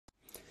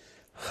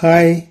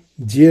Hi,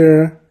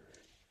 dear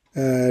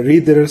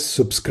readers,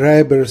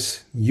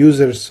 subscribers,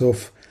 users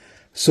of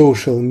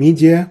social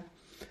media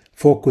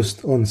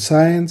focused on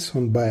science,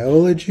 on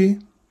biology.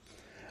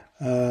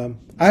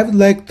 I would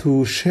like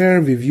to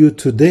share with you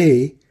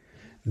today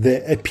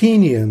the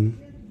opinion,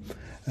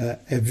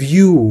 a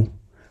view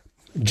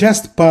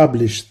just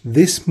published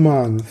this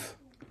month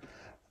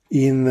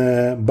in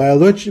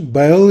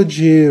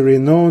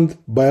renowned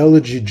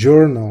biology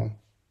journal,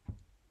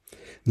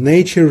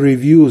 Nature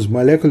Reviews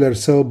Molecular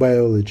Cell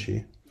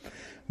Biology,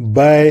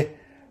 by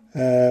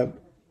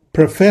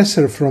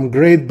professor from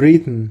Great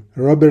Britain,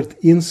 Robert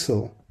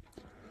Insel,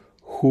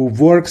 who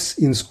works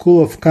in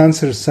School of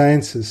Cancer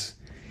Sciences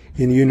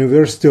in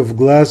University of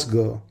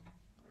Glasgow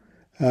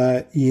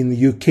in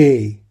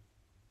UK.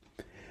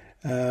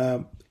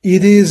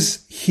 It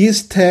is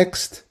his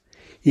text,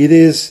 it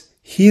is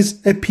his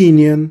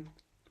opinion.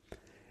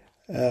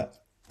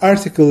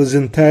 Article is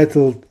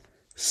entitled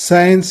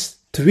Science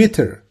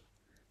Twitter,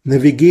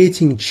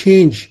 Navigating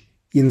Change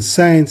in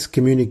Science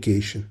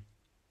Communication.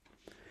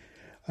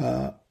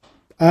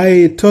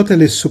 I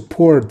totally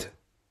support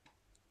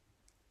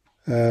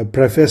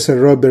Professor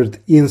Robert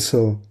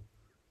Insel's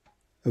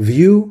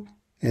view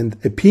and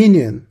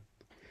opinion.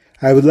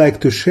 I would like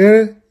to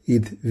share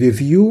it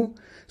with you.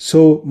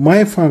 So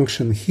my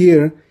function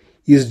here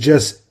is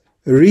just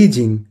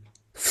reading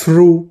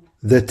through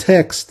the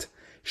text,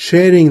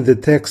 sharing the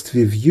text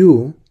with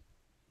you,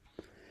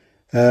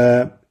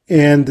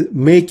 and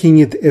making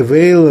it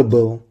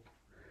available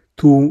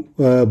to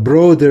a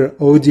broader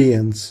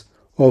audience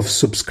of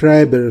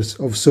subscribers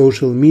of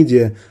social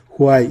media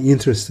who are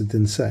interested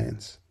in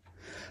science.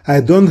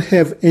 I don't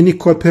have any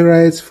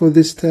copyrights for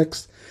this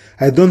text.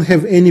 I don't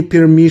have any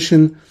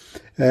permission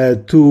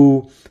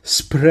to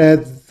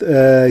spread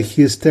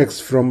his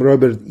text from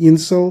Robert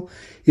Insel.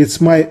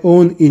 It's my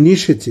own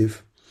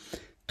initiative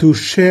to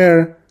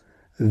share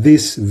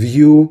this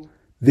view,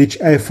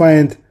 which I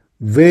find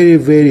very,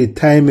 very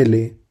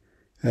timely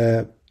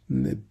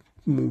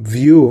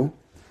view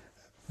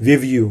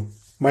with you.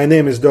 My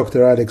name is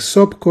Dr. Alex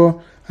Sobko.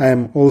 I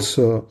am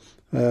also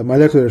a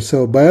molecular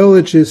cell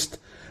biologist,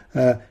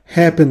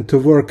 happen to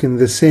work in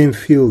the same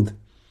field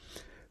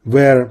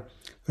where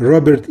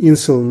Robert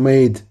Insel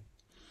made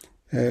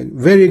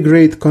very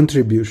great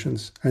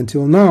contributions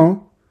until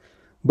now,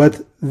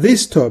 but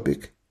this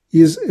topic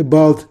is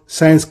about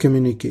science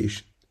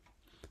communication.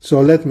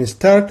 So let me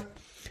start.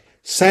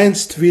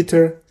 Science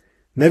Twitter,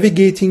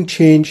 Navigating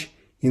Change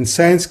in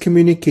Science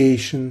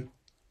Communication,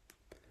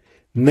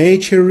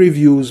 Nature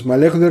Reviews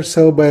Molecular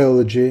Cell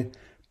Biology,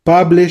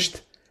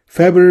 published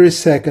February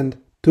 2nd,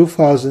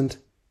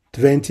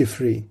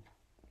 2023.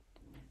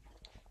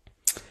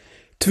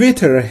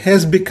 Twitter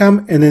has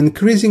become an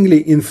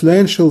increasingly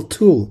influential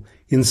tool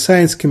in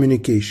science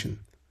communication.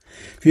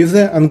 With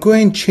the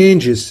ongoing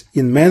changes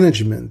in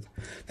management,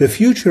 the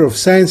future of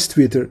science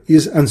Twitter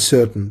is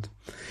uncertain,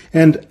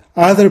 and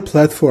other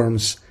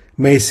platforms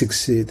may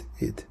succeed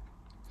it.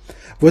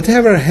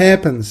 Whatever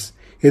happens,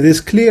 it is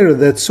clear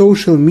that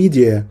social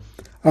media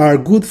are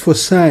good for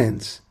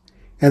science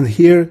and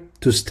here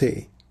to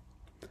stay.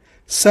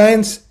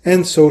 Science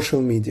and social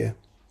media.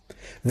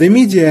 The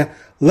media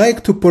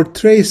like to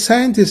portray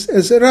scientists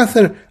as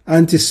rather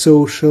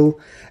antisocial,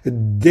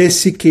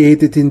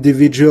 desiccated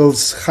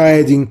individuals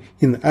hiding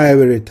in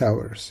ivory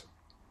towers.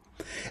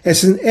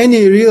 As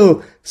any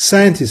real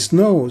scientist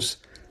knows,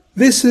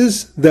 this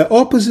is the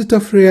opposite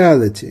of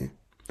reality.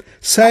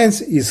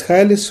 Science is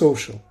highly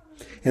social,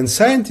 and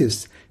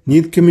scientists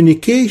need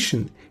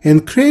communication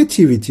and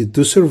creativity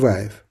to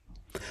survive.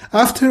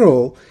 After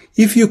all,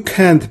 if you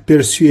can't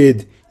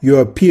persuade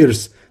your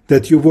peers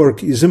that your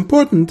work is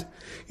important,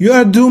 you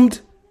are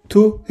doomed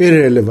to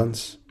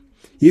irrelevance.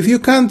 If you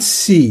can't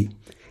see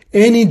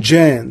any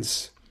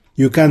giants,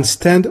 you can't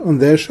stand on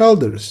their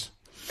shoulders.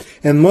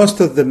 And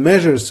most of the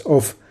measures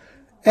of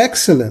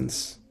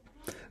excellence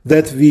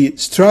that we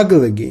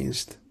struggle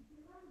against,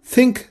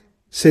 think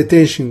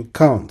citation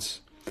counts,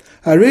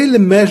 are really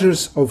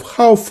measures of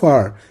how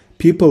far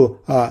people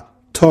are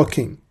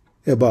talking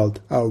about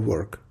our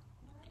work.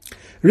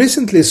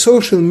 Recently,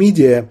 social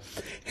media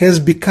has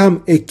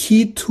become a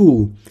key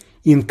tool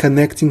in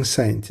connecting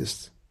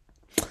scientists.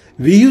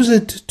 We use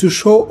it to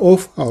show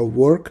off our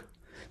work,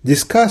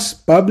 discuss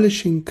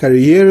publishing,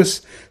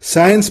 careers,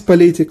 science,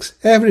 politics,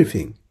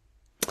 everything.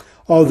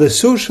 Of the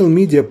social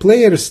media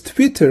players,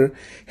 Twitter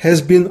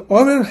has been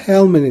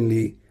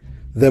overwhelmingly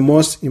the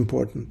most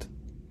important.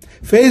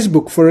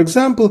 Facebook, for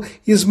example,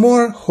 is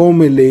more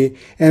homely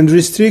and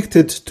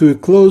restricted to a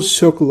close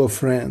circle of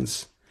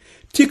friends.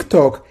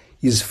 TikTok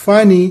is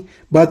funny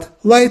but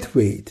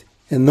lightweight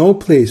and no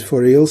place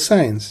for real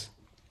science.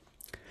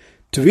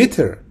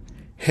 Twitter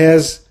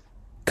has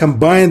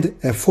combined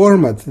a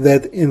format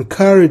that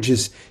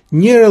encourages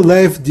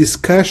near-life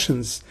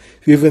discussions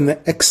with an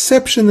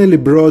exceptionally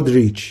broad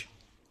reach.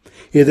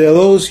 It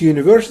allows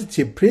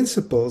university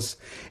principals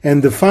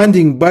and the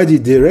funding body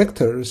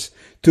directors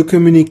to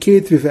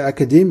communicate with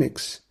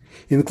academics,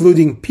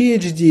 including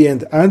PhD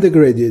and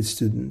undergraduate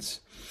students,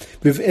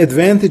 with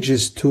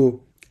advantages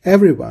to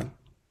everyone.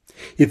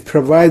 It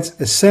provides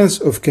a sense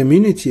of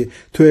community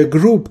to a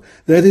group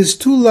that is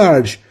too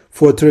large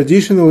for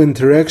traditional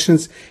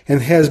interactions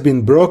and has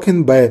been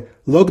broken by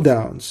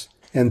lockdowns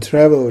and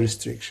travel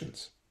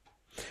restrictions.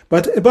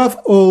 But above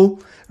all,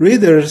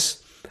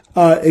 readers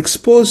are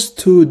exposed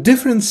to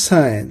different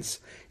science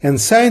and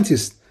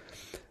scientists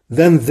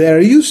than they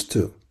are used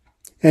to,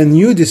 and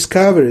new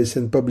discoveries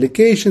and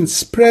publications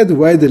spread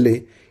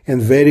widely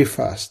and very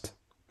fast.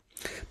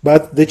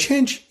 But the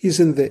change is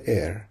in the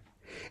air,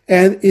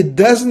 and it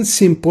doesn't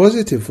seem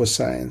positive for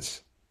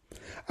science.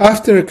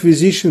 After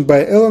acquisition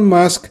by Elon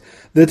Musk,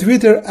 the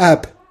Twitter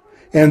app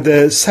and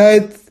the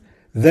site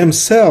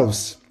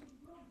themselves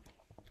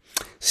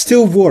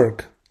still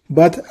work,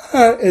 but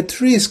are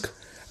at risk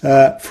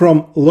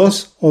from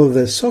loss of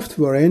the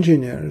software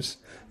engineers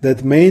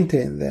that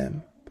maintain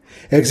them.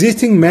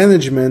 Existing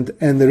management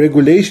and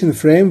regulation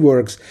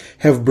frameworks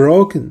have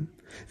broken,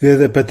 with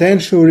the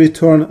potential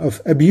return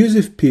of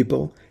abusive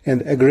people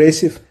and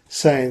aggressive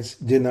science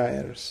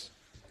deniers.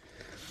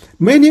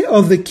 Many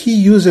of the key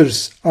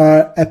users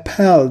are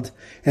appalled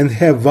and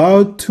have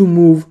vowed to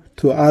move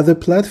to other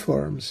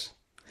platforms.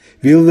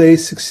 Will they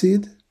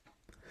succeed?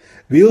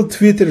 Will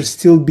Twitter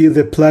still be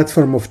the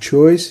platform of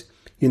choice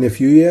in a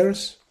few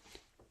years?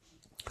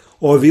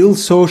 Or will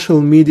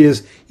social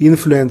media's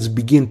influence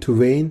begin to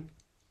wane?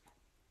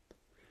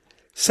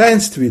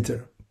 Science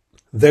Twitter,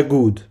 the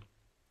good.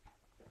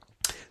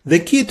 The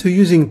key to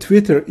using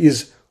Twitter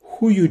is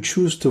who you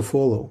choose to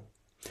follow.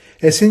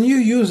 As a new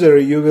user,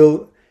 you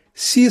will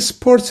see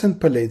sports and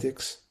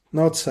politics,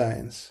 not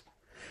science.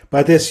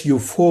 But as you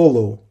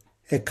follow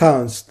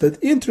accounts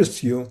that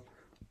interest you,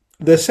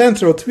 the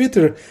central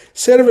Twitter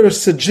server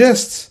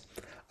suggests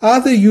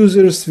other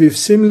users with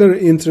similar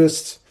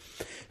interests,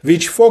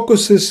 which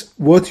focuses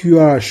what you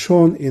are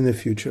shown in the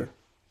future.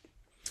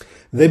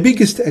 The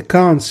biggest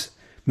accounts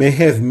may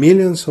have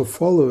millions of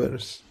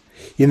followers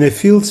in the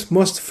fields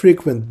most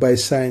frequented by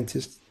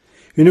scientists,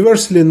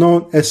 universally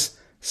known as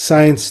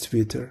Science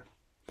Twitter.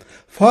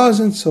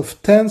 Thousands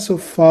of tens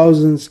of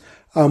thousands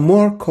are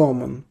more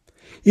common.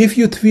 If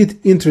you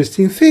tweet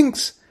interesting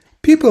things,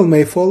 people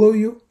may follow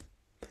you.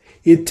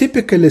 It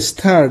typically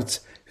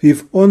starts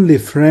with only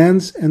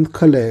friends and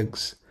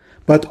colleagues,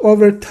 but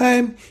over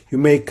time you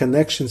make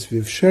connections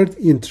with shared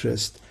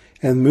interests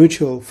and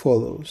mutual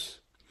follows.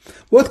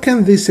 What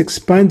can this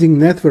expanding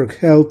network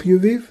help you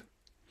with?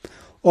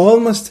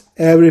 Almost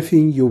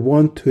everything you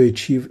want to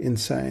achieve in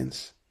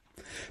science.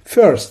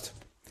 First,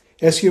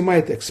 as you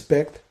might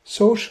expect,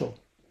 social.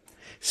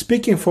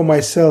 Speaking for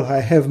myself, I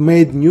have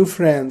made new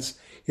friends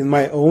in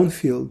my own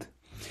field,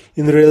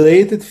 in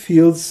related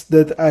fields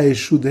that I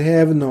should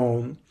have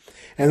known,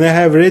 and I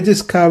have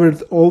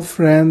rediscovered old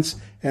friends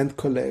and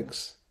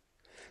colleagues.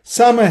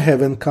 Some I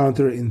have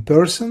encountered in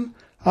person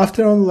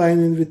after online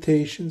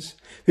invitations.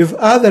 With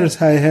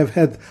others I have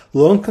had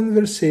long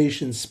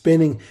conversations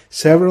spanning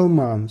several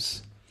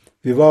months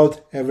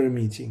without ever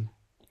meeting.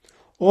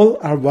 All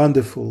are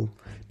wonderful,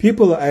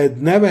 people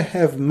I'd never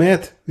have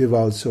met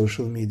without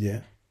social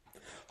media.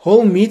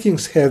 Whole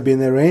meetings have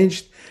been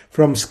arranged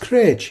from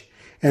scratch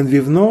and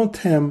with no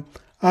theme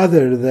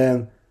other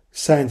than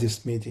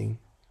scientist meeting.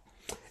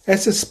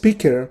 As a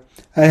speaker,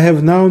 I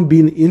have now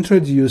been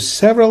introduced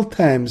several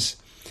times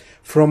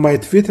from my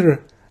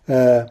Twitter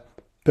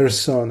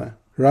persona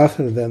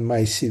rather than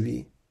my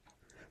CV.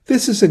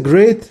 This is a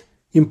great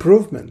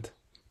improvement.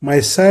 My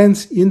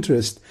science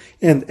interest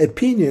and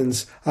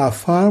opinions are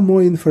far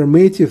more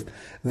informative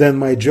than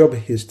my job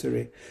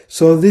history,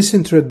 so these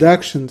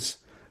introductions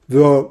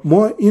were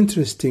more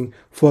interesting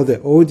for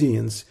the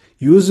audience,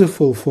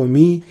 useful for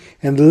me,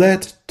 and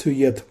led to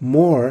yet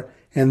more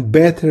and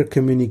better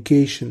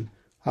communication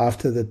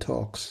after the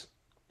talks.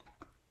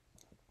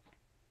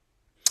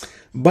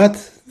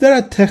 But there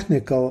are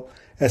technical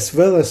as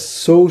well as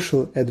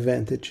social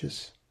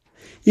advantages.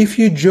 If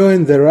you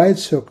join the right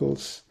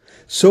circles,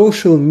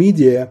 social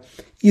media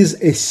is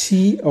a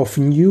sea of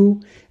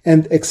new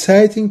and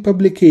exciting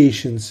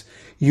publications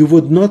you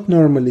would not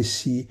normally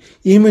see,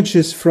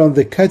 images from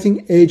the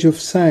cutting edge of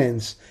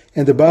science,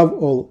 and above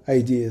all,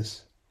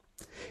 ideas.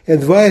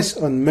 Advice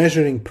on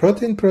measuring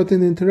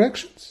protein-protein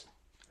interactions.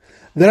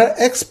 There are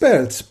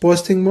experts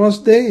posting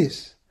most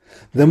days.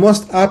 The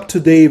most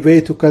up-to-date way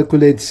to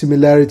calculate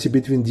similarity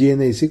between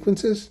DNA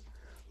sequences?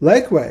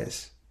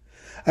 Likewise,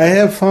 I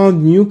have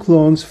found new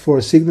clones for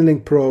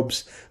signaling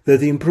probes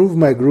that improve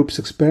my group's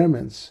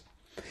experiments.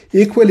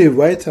 Equally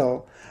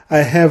vital,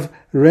 I have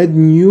read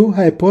new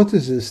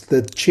hypotheses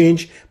that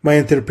change my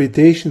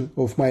interpretation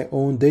of my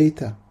own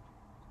data.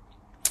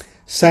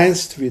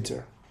 Science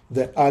Twitter,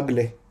 the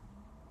ugly.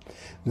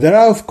 There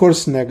are of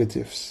course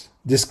negatives.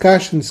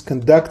 Discussions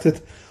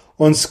conducted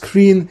on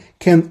screen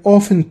can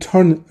often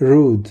turn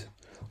rude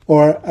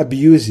or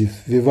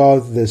abusive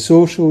without the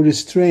social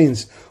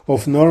restraints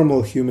of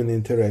normal human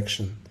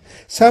interaction.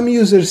 Some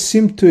users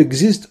seem to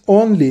exist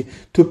only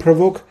to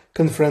provoke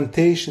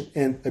confrontation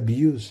and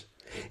abuse.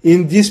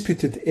 In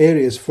disputed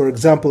areas, for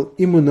example,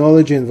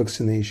 immunology and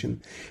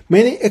vaccination,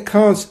 many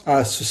accounts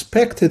are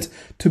suspected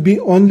to be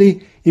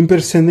only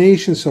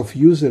impersonations of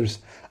users,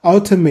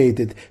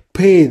 automated,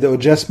 paid, or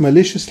just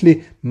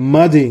maliciously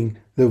muddying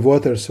the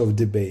waters of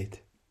debate.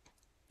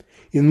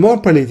 In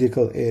more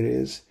political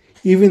areas,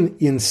 even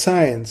in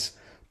science,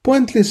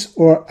 pointless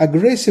or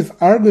aggressive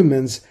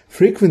arguments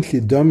frequently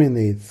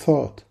dominate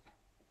thought.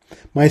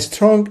 My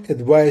strong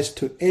advice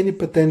to any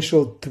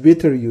potential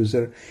Twitter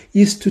user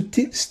is to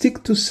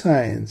stick to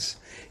science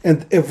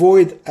and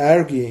avoid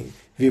arguing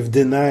with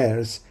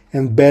deniers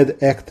and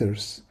bad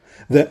actors.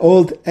 The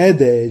old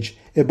adage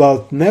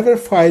about never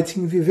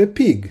fighting with a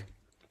pig.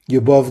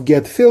 You both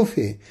get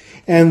filthy,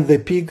 and the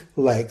pig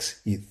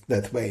likes it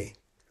that way,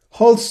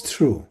 holds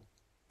true.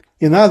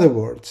 In other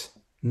words,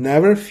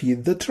 never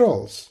feed the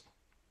trolls.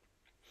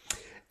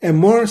 A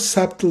more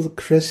subtle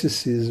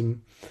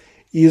criticism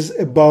is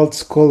about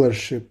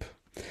scholarship.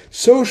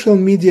 Social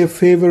media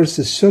favors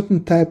a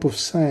certain type of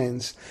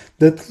science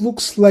that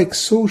looks like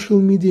social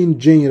media in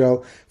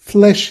general,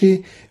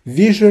 flashy,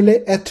 visually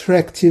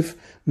attractive,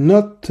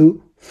 not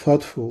too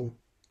thoughtful.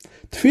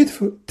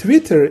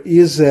 Twitter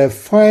is a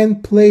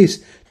fine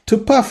place to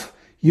puff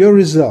your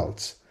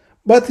results,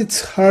 but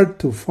it's hard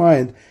to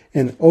find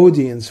an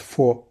audience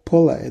for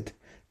polite,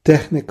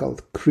 technical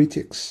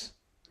critics.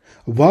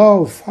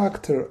 Wow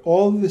factor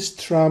always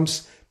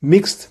trumps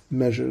mixed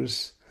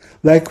measures.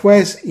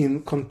 Likewise,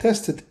 in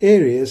contested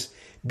areas,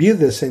 be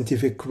they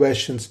scientific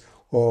questions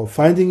or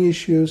finding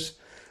issues,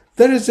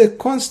 there is a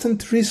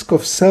constant risk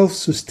of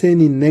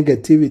self-sustaining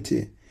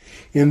negativity,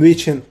 in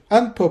which an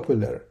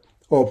unpopular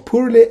or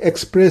poorly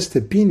expressed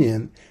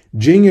opinion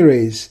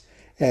generates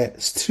a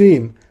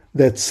stream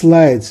that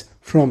slides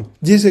from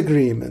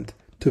disagreement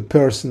to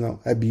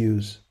personal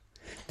abuse.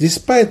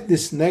 Despite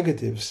these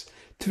negatives,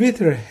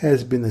 Twitter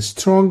has been a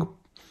strong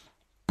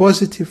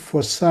positive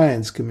for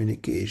science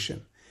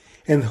communication,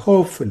 and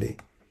hopefully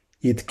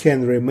it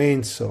can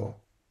remain so.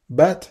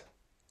 But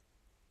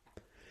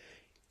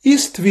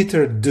is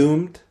Twitter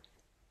doomed?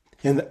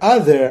 And are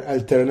there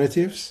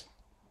alternatives?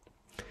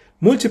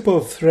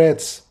 Multiple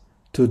threats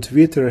to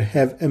Twitter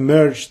have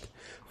emerged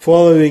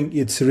following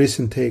its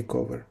recent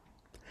takeover.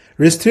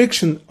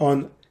 Restriction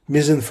on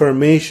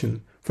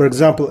misinformation, for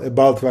example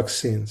about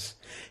vaccines,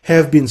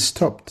 have been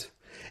stopped,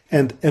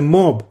 and a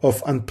mob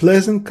of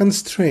unpleasant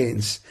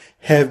constraints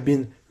have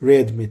been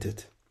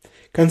readmitted.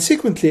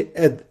 Consequently,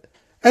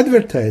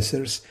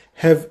 advertisers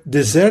have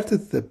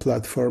deserted the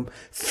platform,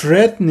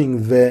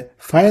 threatening the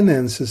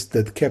finances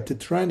that kept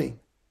it running.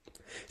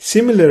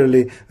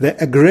 Similarly,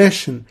 the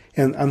aggression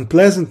and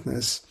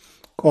unpleasantness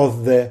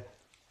of the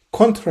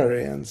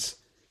contrarians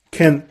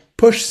can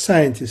push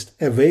scientists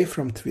away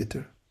from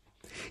Twitter.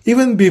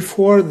 Even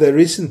before the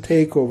recent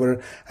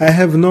takeover, I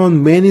have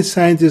known many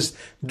scientists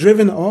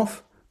driven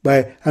off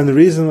by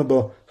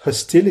unreasonable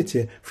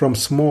hostility from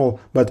small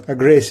but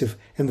aggressive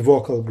and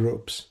vocal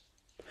groups.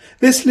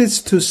 This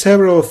leads to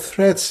several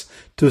threats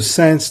to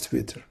science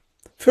Twitter.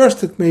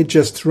 First, it may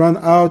just run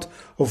out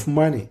of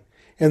money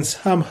and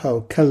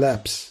somehow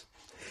collapse.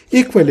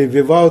 Equally,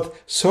 without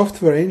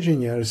software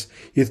engineers,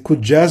 it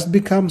could just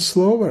become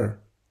slower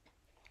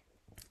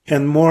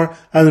and more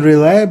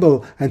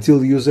unreliable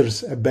until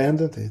users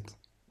abandon it.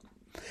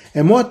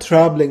 A more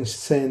troubling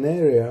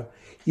scenario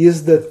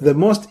is that the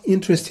most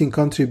interesting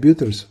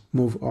contributors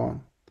move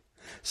on.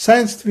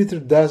 Science Twitter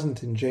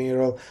doesn't, in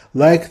general,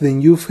 like the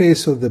new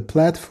face of the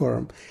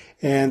platform,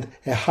 and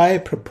a high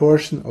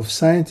proportion of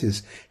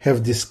scientists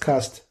have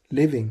discussed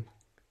leaving.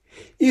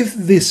 If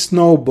this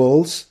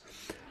snowballs,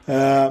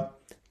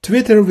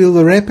 Twitter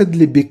will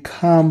rapidly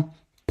become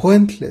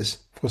pointless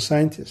for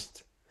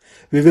scientists.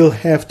 We will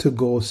have to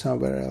go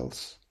somewhere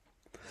else.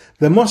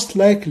 The most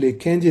likely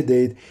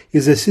candidate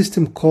is a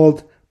system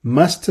called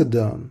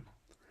Mastodon.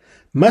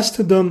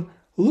 Mastodon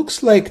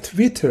looks like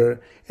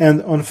Twitter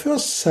and on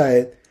first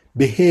sight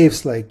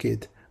behaves like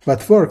it,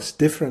 but works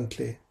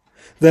differently.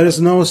 There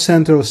is no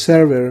central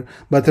server,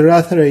 but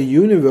rather a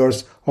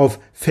universe of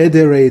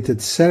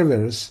federated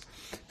servers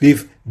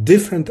with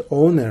different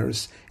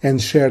owners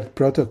and shared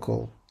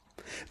protocol.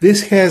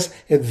 This has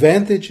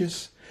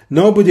advantages.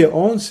 Nobody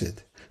owns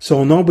it,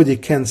 so nobody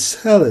can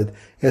sell it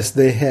as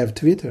they have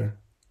Twitter.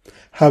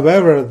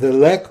 However, the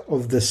lack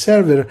of the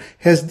server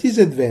has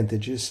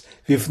disadvantages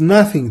with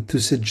nothing to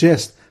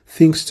suggest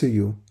things to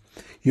you.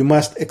 You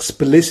must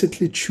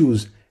explicitly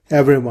choose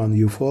everyone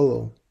you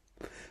follow.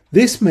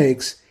 This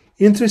makes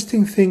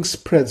interesting things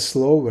spread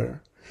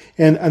slower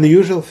and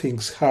unusual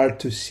things hard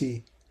to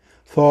see,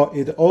 for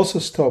it also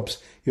stops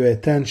your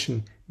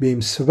attention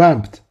being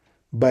swamped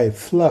by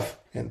fluff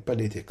and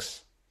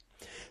politics.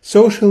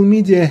 Social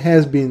media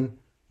has been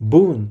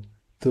boon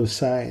to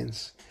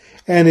science,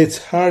 and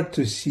it's hard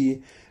to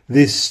see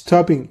this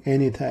stopping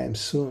anytime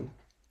soon.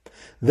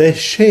 The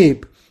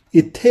shape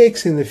it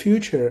takes in the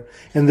future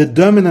and the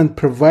dominant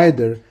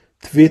provider,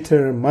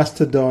 Twitter,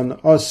 Mastodon,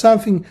 or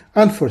something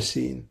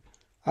unforeseen,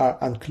 are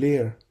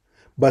unclear,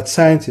 but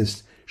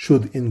scientists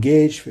should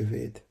engage with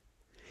it.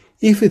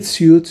 If it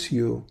suits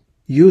you,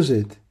 use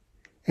it,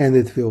 and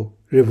it will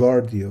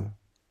reward you.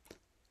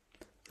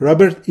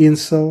 Robert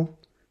Insel,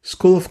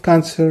 School of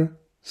Cancer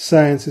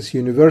Sciences,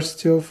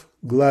 University of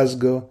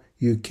Glasgow,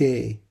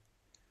 UK.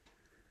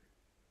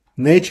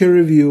 Nature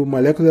Review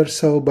Molecular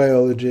Cell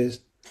Biology,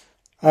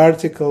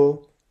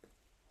 article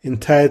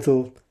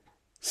entitled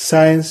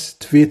Science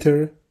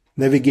Twitter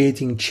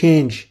Navigating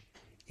Change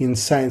in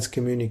Science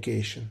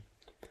Communication.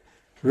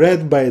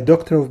 Read by a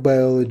Doctor of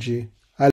Biology,